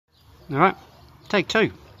Alright, take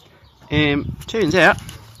two. Turns out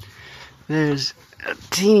there's a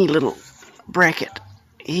teeny little bracket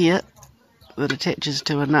here that attaches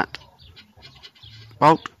to a nut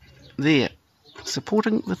bolt there,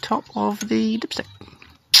 supporting the top of the dipstick.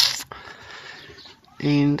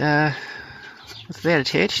 And with that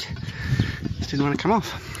attached, it didn't want to come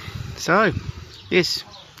off. So, yes,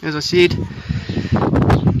 as I said,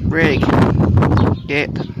 rag, gap,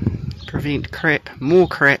 prevent more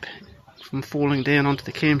crap from falling down onto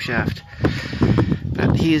the camshaft.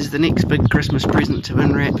 But here's the next big Christmas present to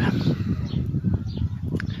unwrap.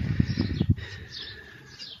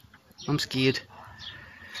 I'm scared.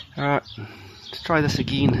 Alright, let's try this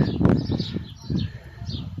again.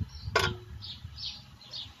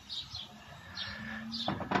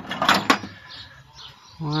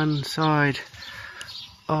 One side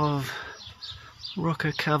of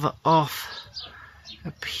rocker cover off.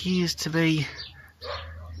 Appears to be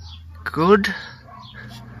good.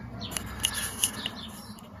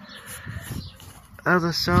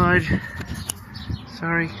 Other side,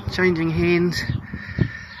 sorry, changing hands.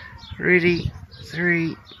 Ready,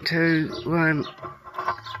 3, 2, 1.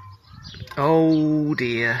 Oh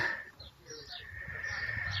dear.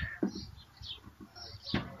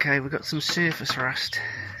 Okay, we've got some surface rust.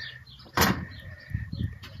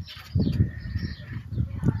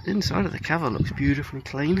 The inside of the cover looks beautifully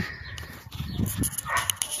clean.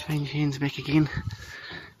 Change hands back again.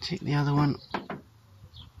 Check the other one.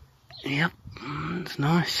 Yep, it's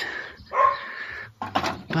nice.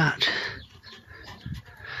 But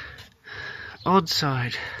odd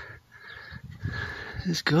side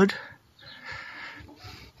is good.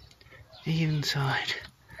 Even side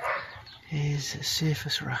is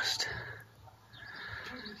surface rust.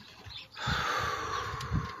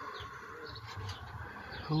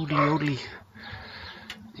 Holy.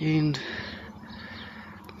 And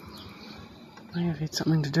may have had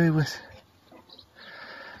something to do with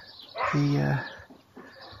the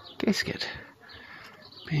gasket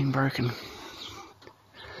being broken.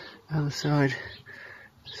 Other side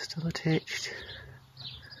still attached.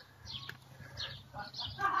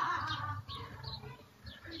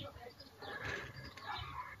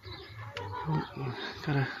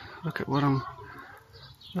 Gotta look at what I'm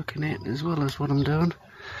looking at as well as what I'm doing.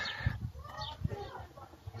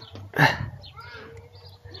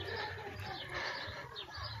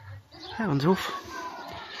 That one's off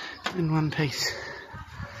in one piece.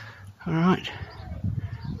 Alright,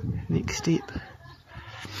 next step.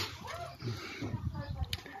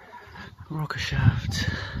 Rocker shafts,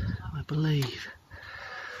 I believe.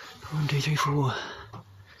 1, 2, 3, 4.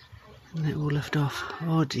 And that will lift off.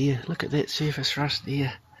 Oh dear, look at that surface rust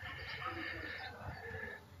there.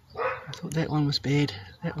 I thought that one was bad,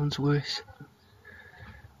 that one's worse.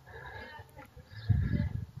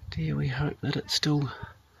 Dear, we hope that it still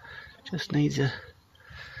just needs a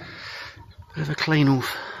bit of a clean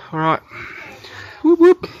off. Alright, whoop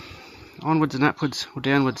whoop. Onwards and upwards, or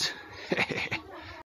downwards.